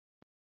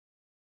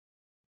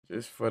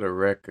Just for the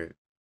record,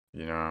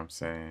 you know what I'm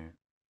saying?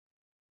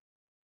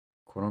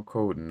 Quote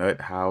unquote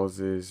nut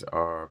houses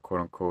or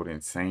quote unquote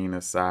insane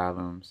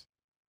asylums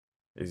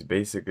is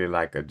basically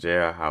like a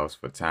jailhouse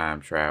for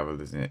time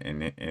travelers and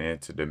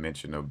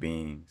interdimensional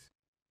beings.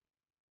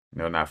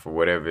 Not for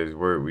whatever is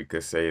worth, we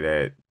could say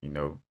that,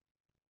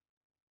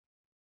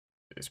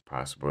 it's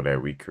possible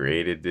that we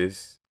created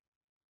this,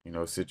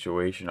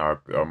 situation,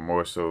 or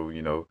more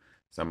so,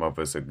 some of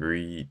us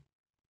agreed.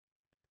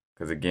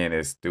 Because again,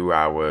 it's through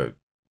our,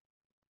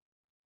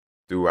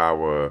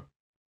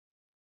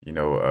 you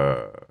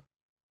know,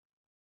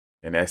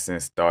 in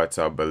essence, thoughts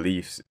or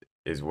beliefs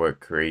is what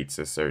creates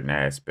a certain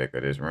aspect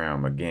of this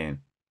realm.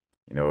 Again,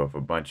 if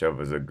a bunch of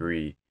us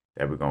agree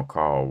that we're gonna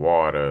call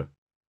water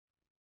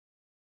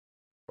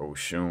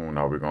Oshun,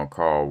 or we're gonna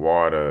call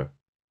water,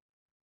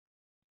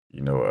 you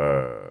know,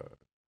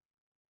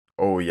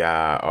 oh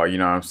yeah, or you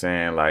know what I'm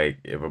saying? Like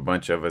if a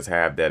bunch of us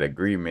have that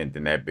agreement,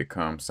 then that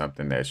becomes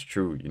something that's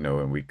true,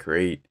 and we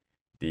create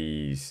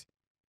these,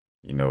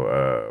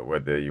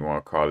 whether you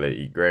want to call it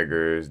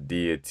egregors,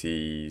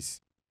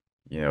 deities,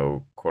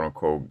 quote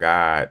unquote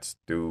gods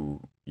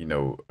through,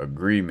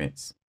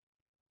 agreements,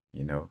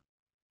 you know,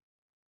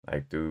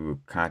 like through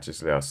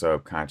consciously or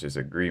subconscious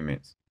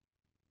agreements.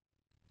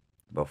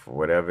 But for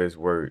whatever it's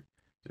worth,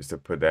 just to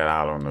put that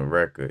out on the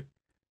record,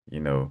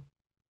 you know,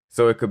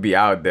 so it could be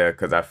out there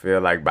because I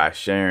feel like by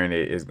sharing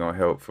it, it's going to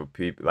help for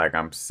people. Like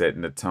I'm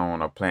setting the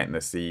tone or planting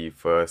the seed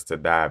for us to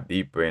dive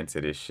deeper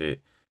into this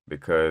shit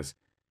because,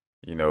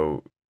 you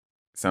know,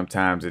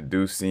 sometimes it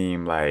do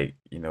seem like,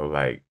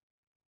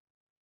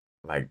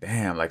 like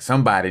damn, like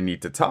somebody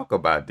need to talk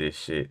about this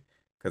shit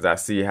because I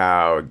see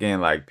how,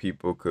 again, like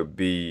people could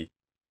be,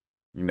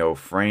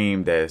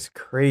 framed as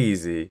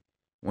crazy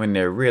when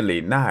they're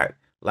really not.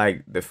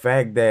 Like the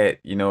fact that,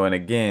 and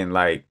again,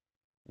 like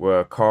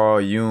where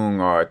Carl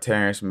Jung or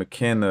Terrence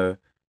McKenna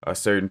or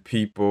certain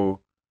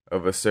people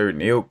of a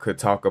certain ilk could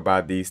talk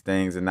about these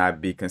things and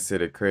not be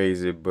considered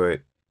crazy,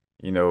 but,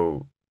 you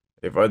know,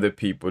 if other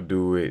people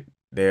do it,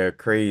 they're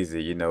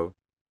crazy, Now,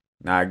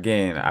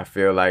 again, I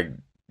feel like,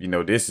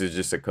 this is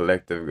just a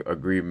collective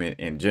agreement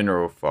in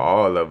general for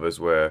all of us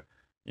where,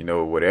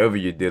 whatever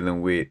you're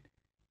dealing with,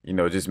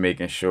 just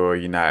making sure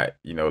you're not,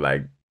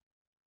 like,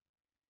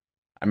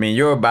 I mean,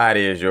 your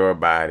body is your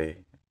body.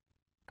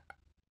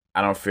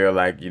 I don't feel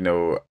like,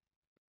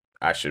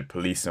 I should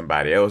police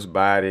somebody else's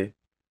body,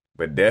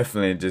 but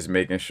definitely just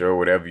making sure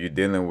whatever you're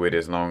dealing with,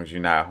 as long as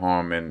you're not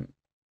harming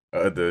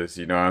others,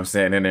 you know what I'm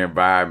saying, in the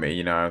environment,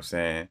 you know what I'm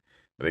saying?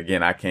 But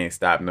again, I can't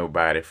stop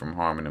nobody from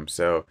harming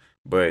themselves.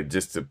 But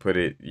just to put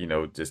it,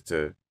 just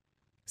to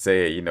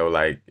say it,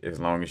 like as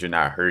long as you're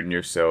not hurting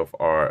yourself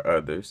or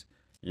others,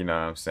 you know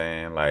what I'm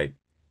saying? Like,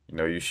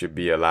 you should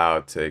be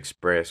allowed to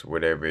express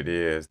whatever it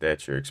is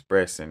that you're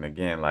expressing.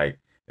 Again, like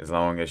as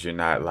long as you're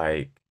not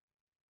like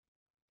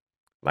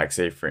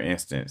say for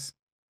instance,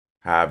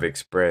 how I've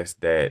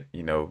expressed that,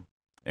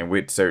 and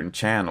with certain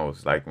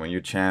channels, like when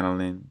you're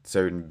channeling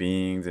certain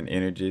beings and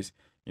energies,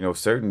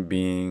 certain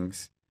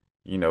beings,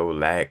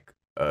 lack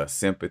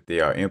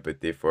sympathy or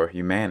empathy for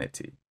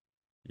humanity,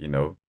 you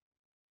know.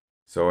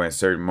 So in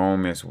certain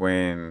moments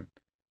when,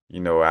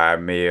 I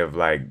may have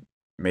like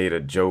made a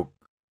joke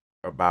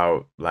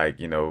about like,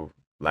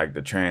 like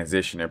the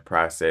transitioning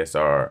process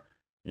or,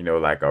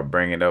 like or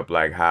bringing up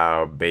like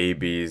how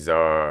babies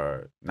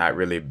are not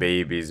really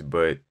babies,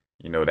 but,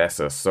 that's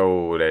a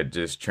soul that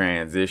just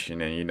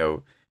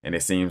transitioning, and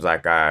it seems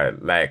like I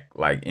lack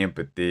like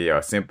empathy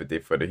or sympathy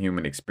for the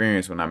human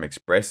experience when I'm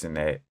expressing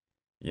that,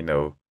 you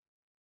know,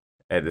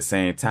 at the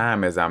same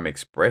time as I'm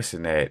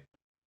expressing that,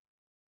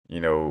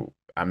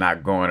 I'm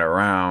not going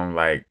around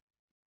like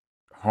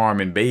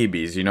harming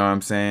babies, you know what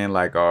I'm saying?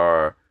 Like,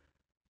 or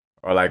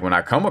like when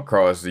I come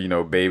across,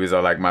 babies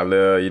or like my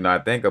little, I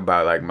think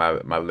about like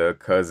my little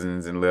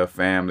cousins and little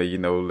family,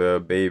 little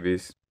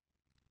babies.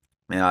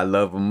 And I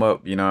love them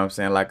up, you know what I'm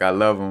saying? Like I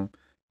love them,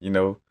 you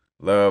know,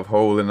 love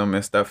holding them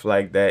and stuff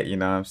like that, you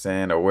know what I'm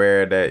saying?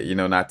 Aware that,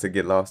 not to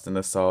get lost in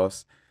the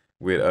sauce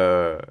with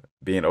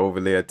being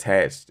overly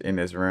attached in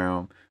this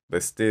realm,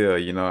 but still,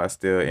 I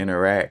still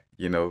interact,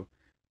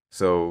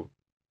 So,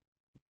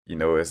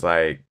 it's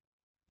like,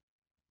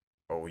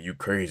 oh, you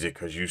crazy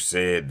because you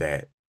said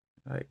that.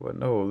 Like, well,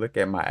 no, look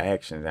at my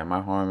actions. Am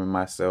I harming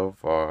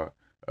myself or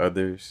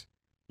others?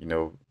 You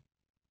know,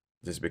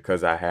 just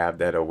because I have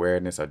that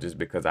awareness or just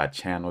because I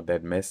channeled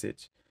that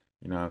message.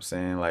 You know what I'm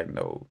saying? Like,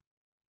 no.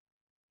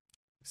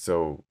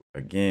 So,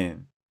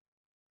 again,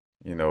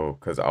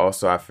 because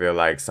also I feel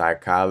like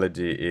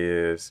psychology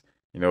is,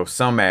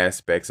 some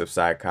aspects of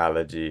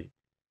psychology,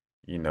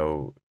 you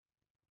know,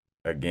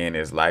 again,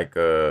 is like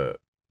a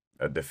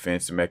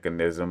defense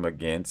mechanism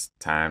against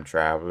time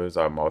travelers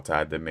or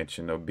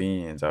multidimensional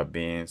beings or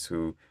beings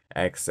who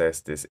access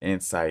this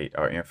insight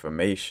or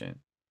information.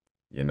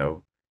 You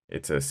know,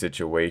 it's a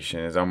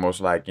situation. It's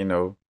almost like,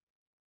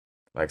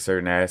 like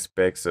certain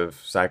aspects of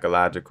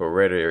psychological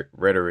rhetoric,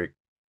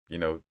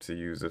 to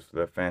use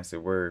a fancy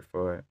word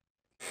for it,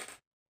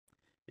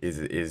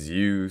 is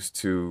used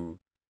to,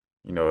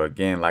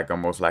 again, like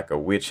almost like a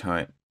witch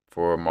hunt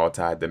for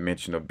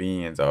multi-dimensional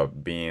beings or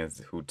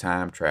beings who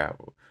time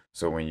travel.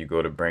 So when you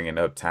go to bringing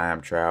up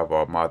time travel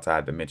or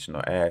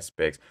multi-dimensional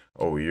aspects,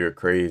 oh, you're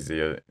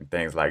crazy, or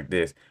things like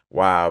this.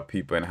 While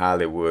people in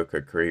Hollywood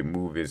could create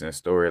movies and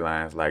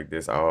storylines like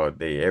this all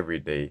day, every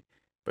day,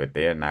 but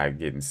they're not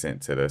getting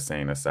sent to the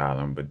insane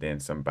asylum. But then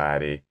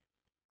somebody,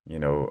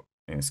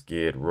 in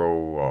Skid Row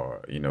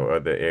or,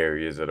 other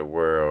areas of the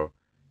world,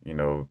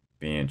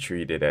 being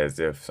treated as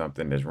if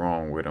something is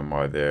wrong with them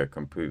or they're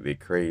completely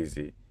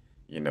crazy,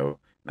 you know.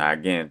 Now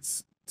again,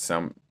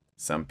 some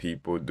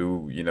people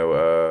do,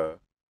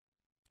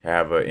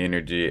 have an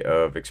energy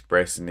of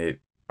expressing it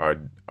or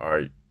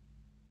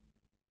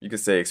you could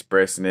say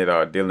expressing it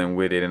or dealing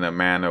with it in a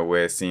manner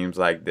where it seems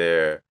like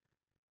they're,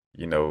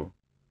 you know,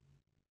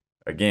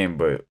 again,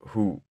 but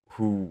who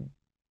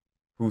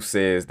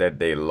says that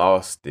they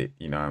lost it,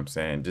 you know what I'm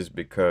saying? Just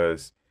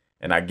because,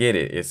 and I get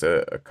it, it's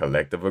a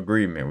collective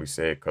agreement. We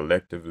say it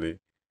collectively,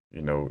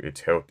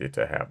 it's healthy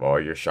to have all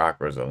your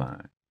chakras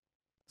aligned.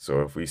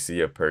 So if we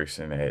see a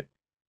person that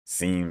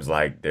seems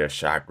like their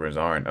chakras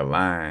aren't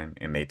aligned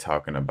and they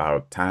talking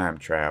about time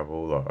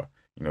travel or,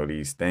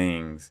 these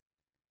things,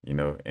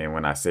 and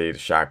when I say the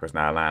chakras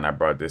not aligned, I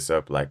brought this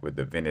up like with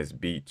the Venice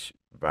Beach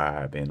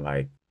vibe and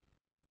like,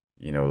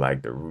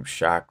 like the root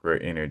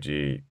chakra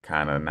energy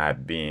kind of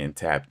not being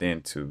tapped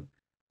into.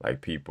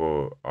 Like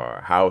people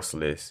are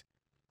houseless,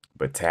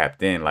 but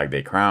tapped in. Like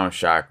their crown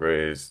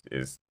chakra is,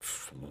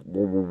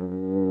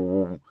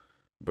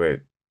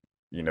 but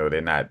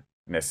they're not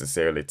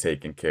necessarily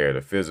taking care of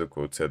the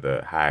physical to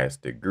the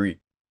highest degree.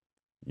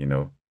 You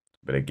know,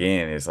 but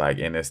again, it's like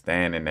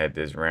understanding that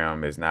this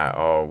realm is not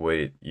all what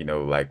it,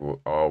 like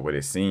all what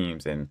it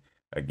seems. And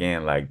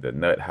again, like the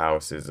nut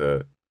house is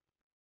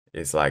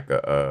it's like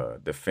a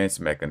defense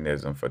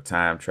mechanism for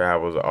time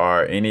travels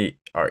or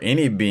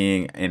any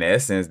being in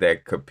essence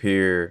that could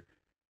peer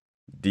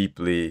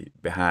deeply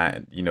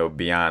behind,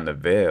 beyond the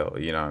veil,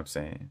 you know what I'm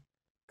saying?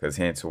 Because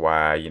hence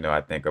why,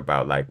 I think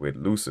about like with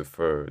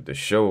Lucifer, the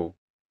show,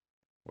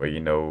 where,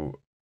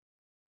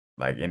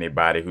 like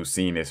anybody who's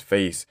seen his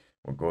face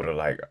will go to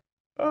like,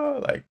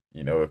 oh, like,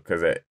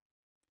 because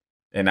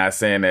and not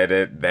saying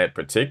that that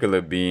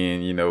particular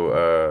being,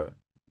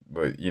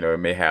 but, it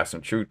may have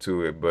some truth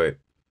to it, but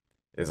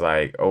it's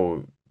like,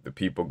 oh, the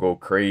people go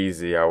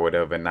crazy or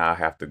whatever. Now I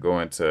have to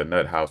go into a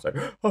nut house like,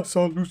 I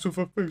saw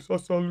Lucifer face. I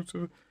saw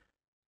Lucifer.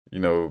 You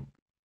know,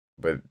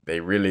 but they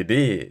really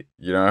did.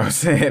 You know what I'm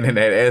saying? In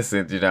that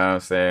essence, you know what I'm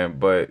saying?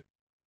 But,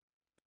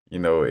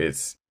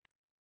 it's,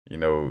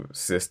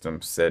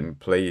 systems set in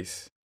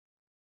place.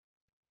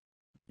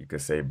 You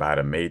could say by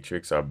the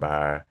matrix or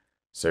by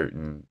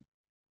certain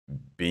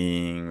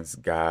beings,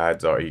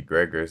 gods, or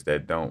egregors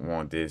that don't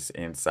want this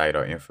insight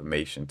or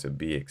information to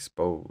be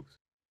exposed.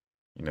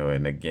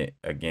 And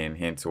again,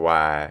 hence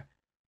why,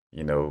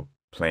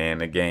 playing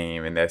the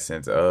game in that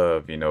sense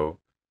of,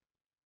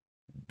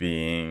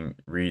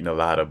 reading a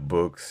lot of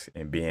books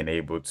and being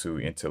able to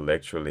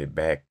intellectually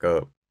back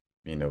up,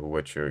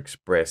 what you're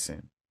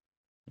expressing,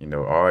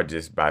 or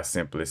just by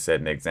simply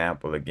setting an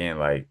example again,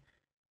 like,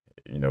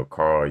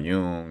 Carl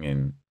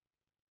Jung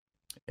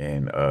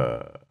and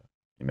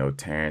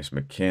Terrence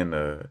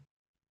McKenna,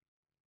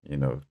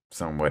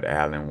 somewhat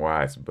Alan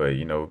Watts, but,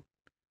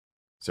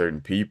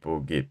 certain people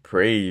get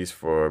praised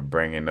for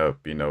bringing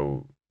up,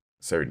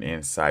 certain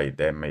insight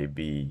that may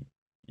be,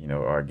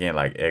 or again,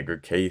 like Edgar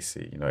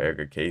Casey,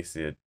 Edgar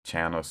Casey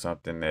channel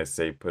something that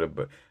say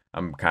but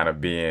I'm kind of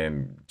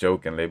being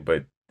jokingly,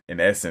 but in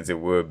essence, it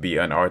would be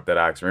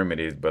unorthodox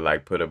remedies, but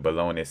like put a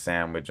bologna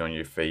sandwich on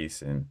your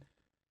face and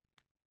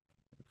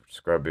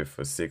scrub it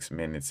for 6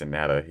 minutes and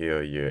that'll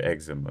heal your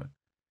eczema,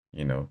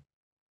 you know,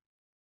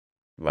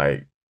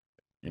 like,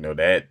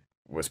 that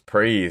was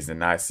praised and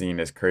not seen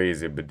as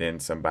crazy, but then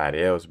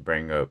somebody else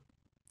bring up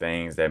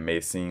things that may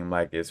seem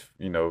like it's,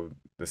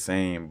 the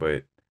same,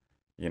 but,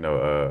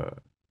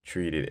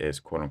 treated as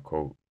quote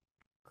unquote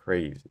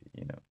crazy.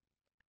 And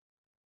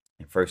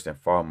first and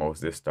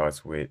foremost, this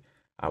starts with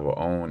our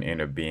own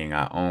inner being,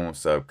 our own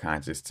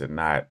subconscious to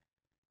not,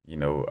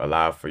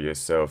 allow for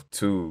yourself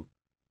to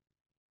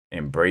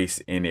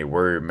embrace any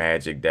word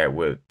magic that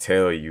would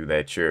tell you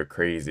that you're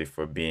crazy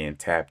for being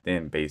tapped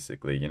in,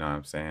 basically. You know what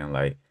I'm saying?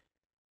 Like,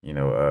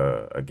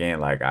 again,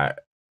 like I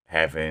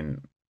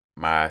having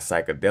my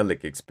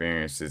psychedelic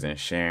experiences and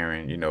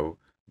sharing, you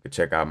could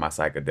check out my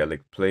psychedelic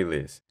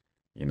playlist,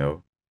 you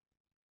know,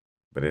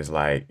 but it's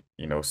like,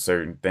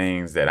 certain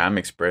things that I'm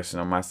expressing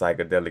on my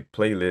psychedelic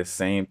playlist,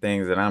 same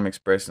things that I'm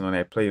expressing on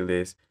that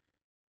playlist,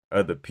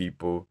 other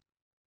people,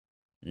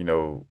 you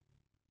know,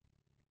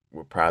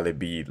 will probably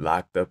be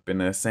locked up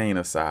in an insane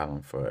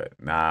asylum for it.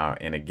 Now,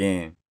 and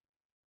again,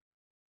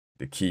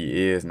 the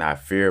key is not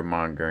fear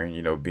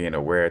mongering, being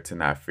aware to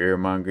not fear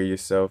monger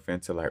yourself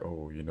into like,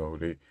 oh,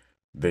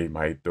 they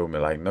might throw me.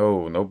 Like,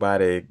 no,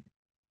 nobody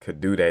could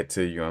do that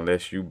to you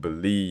unless you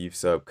believe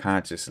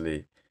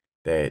subconsciously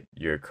that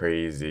you're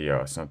crazy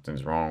or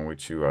something's wrong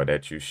with you or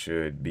that you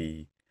should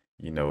be,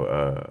 in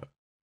a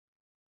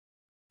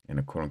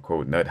quote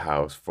unquote nut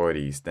house for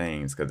these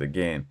things. Because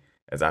again,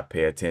 as I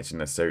pay attention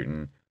to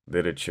certain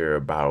literature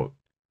about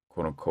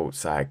quote unquote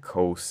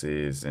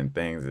psychosis and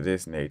things of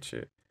this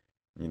nature,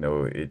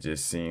 it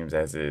just seems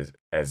as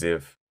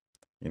if,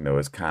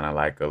 it's kind of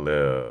like a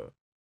little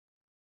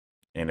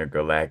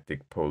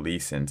intergalactic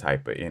policing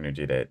type of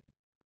energy that,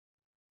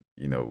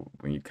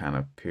 when you kind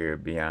of peer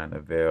beyond the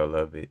veil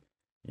of it,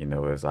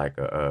 it's like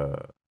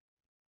a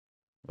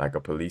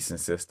policing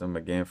system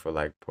again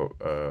for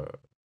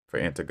for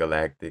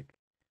intergalactic,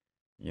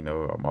 a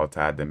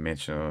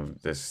multi-dimensional,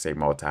 just say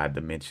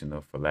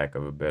multi-dimensional for lack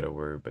of a better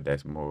word, but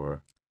that's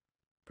more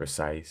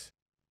precise.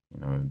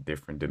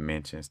 Different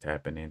dimensions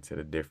tapping into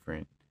the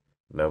different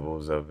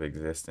levels of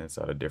existence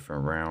or the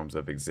different realms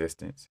of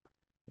existence,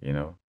 you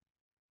know.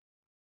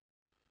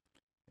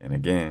 And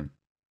again,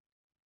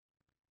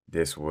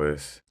 this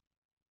was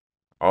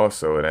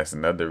also, that's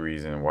another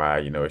reason why,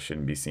 it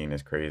shouldn't be seen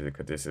as crazy,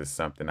 because this is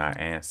something our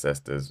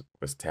ancestors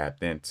was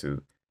tapped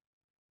into,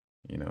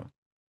 you know.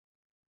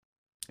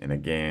 And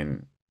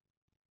again,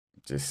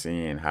 just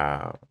seeing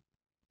how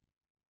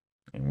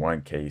in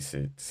one case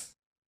it's,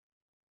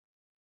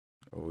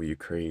 oh, you're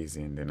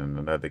crazy, and then in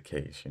another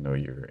case,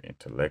 you're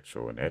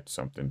intellectual, and that's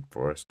something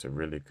for us to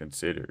really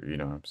consider, you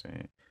know what I'm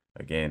saying?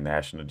 Again,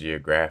 National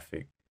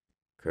Geographic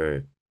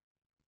could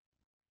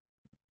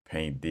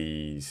paint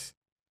these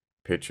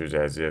pictures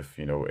as if,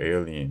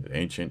 aliens,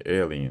 ancient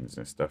aliens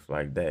and stuff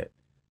like that,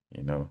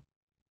 you know.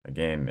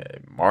 Again,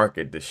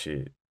 market the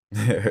shit.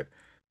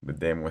 But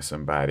then when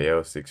somebody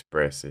else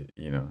express it,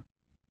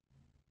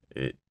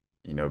 it,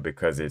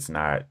 because it's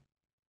not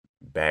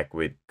back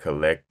with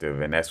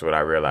collective, and that's what I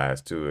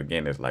realized too.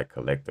 Again, it's like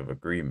collective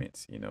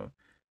agreements,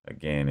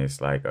 Again, it's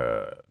like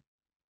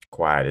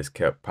quiet is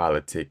kept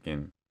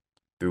politicking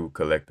through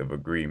collective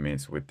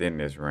agreements within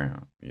this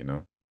realm,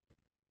 And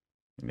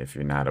if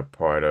you're not a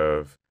part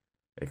of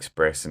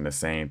expressing the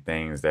same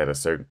things that a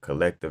certain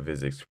collective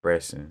is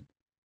expressing,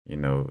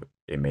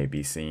 it may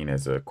be seen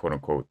as a quote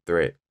unquote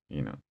threat.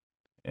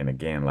 And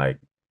again, like,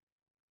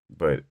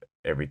 but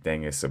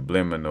everything is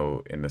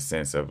subliminal in the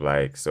sense of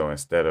like, so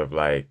instead of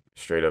like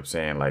straight up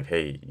saying like,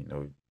 hey,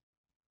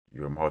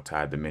 you're a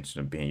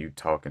multi-dimensional being, you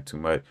talking too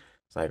much.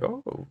 It's like,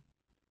 oh,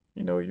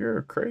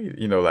 you're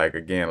crazy. Like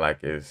again,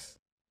 like it's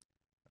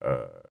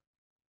uh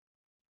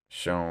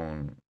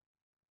shown,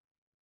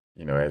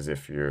 as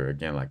if you're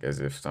again, like as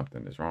if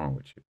something is wrong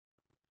with you.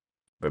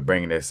 But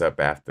bringing this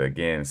up after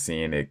again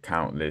seeing it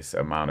countless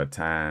amount of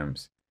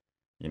times,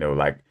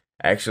 like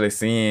actually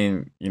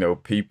seeing,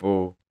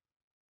 people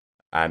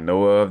I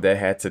know of that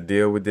had to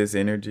deal with this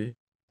energy,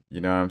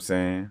 you know what I'm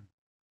saying?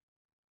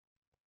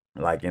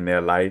 Like in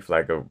their life,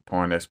 like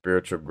upon their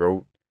spiritual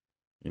growth,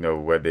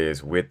 whether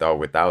it's with or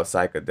without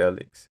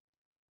psychedelics,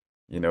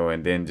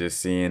 and then just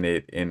seeing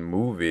it in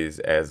movies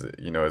as,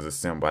 as a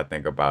symbol. I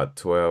think about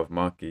 12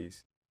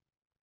 Monkeys,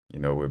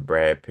 with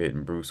Brad Pitt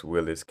and Bruce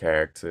Willis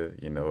character,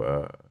 in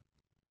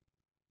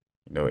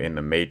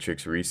the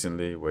Matrix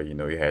recently, where he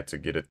had to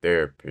get a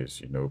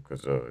therapist,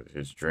 because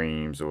his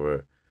dreams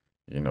were,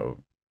 you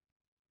know,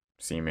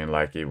 seeming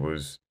like it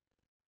was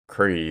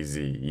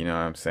crazy. You know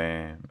what I'm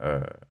saying?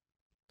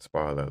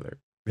 Spoiler alert.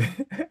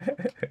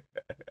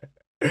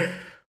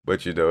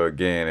 But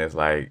again, it's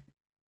like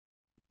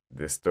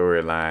the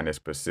storyline is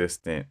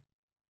persistent,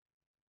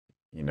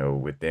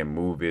 within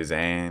movies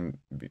and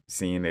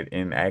seeing it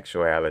in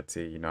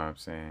actuality. You know what I'm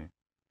saying?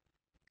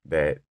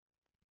 That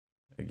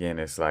again,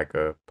 it's like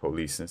a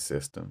policing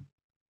system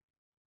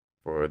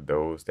for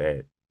those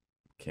that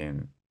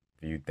can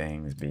view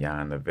things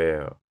beyond the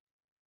veil.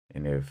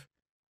 And if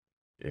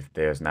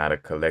there's not a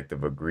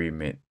collective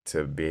agreement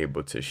to be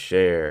able to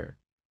share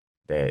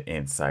that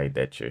insight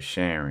that you're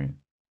sharing,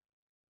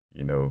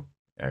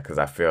 because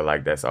I feel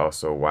like that's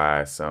also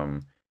why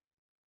some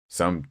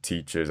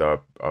teachers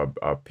are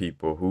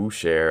people who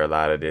share a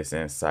lot of this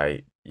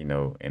insight,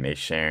 and they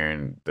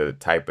sharing the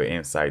type of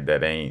insight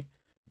that ain't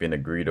been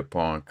agreed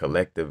upon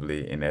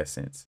collectively in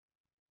essence,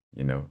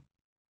 you know,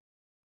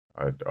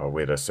 or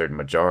with a certain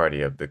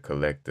majority of the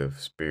collective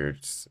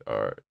spirits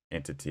or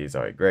entities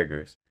or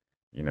egregors,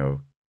 you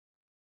know,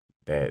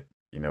 that,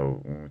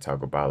 when we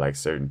talk about like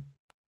certain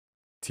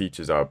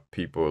teachers or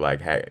people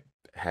like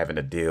having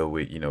to deal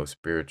with,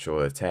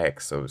 spiritual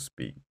attacks, so to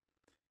speak,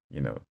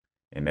 you know,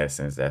 in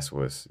essence, that's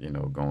what's,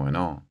 going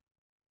on.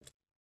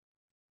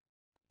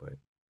 But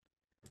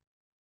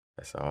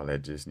that's all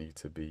that just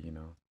needs to be,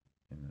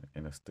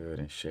 understood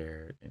and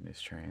shared in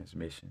this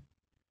transmission.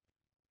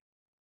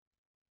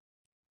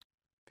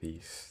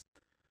 Peace.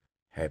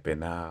 Happy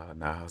now.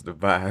 Now's the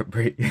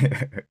vibrate.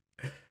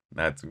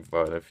 Not too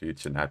far in the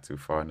future, not too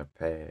far in the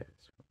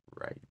past.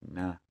 Right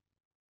now.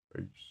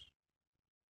 Peace.